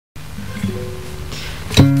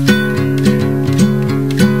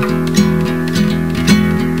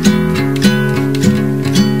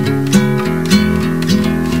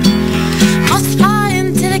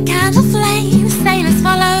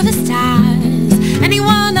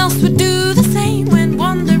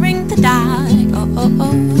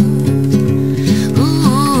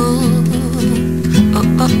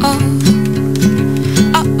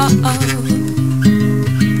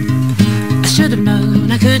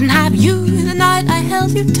couldn't have you the night I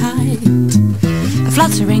held you tight. A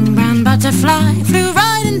fluttering brown butterfly flew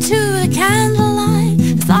right into the candlelight.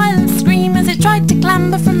 A silent scream as it tried to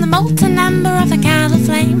clamber from the molten amber of the candle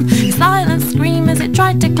flame. A silent scream as it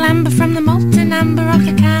tried to clamber from the molten amber of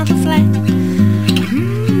the candle flame.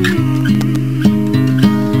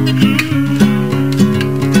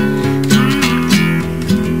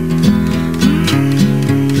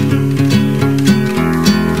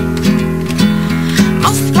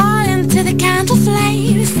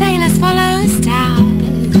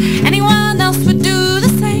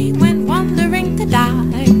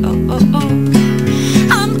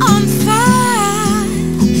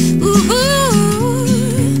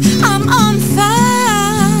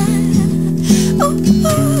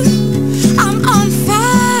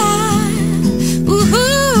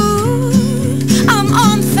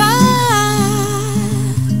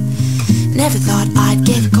 Never thought I'd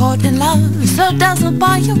get caught in love, so dazzled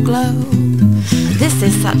by your glow. This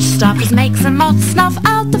is such stuff as makes a moth snuff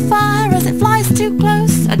out the fire as it flies too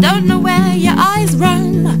close. I don't know where your eyes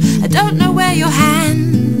roam, I don't know where your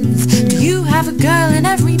hands. Do you have a girl in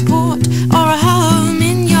every port, or a home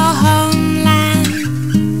in your homeland?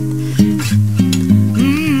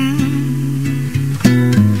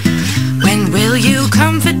 When will you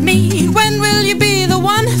comfort me? When will you be the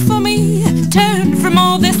one for me? Turn from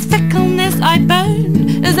all this fickleness I'd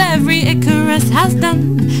burn, as every Icarus has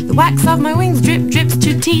done. The wax of my wings drip drips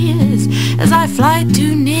to tears as I fly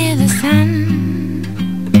too near the sun.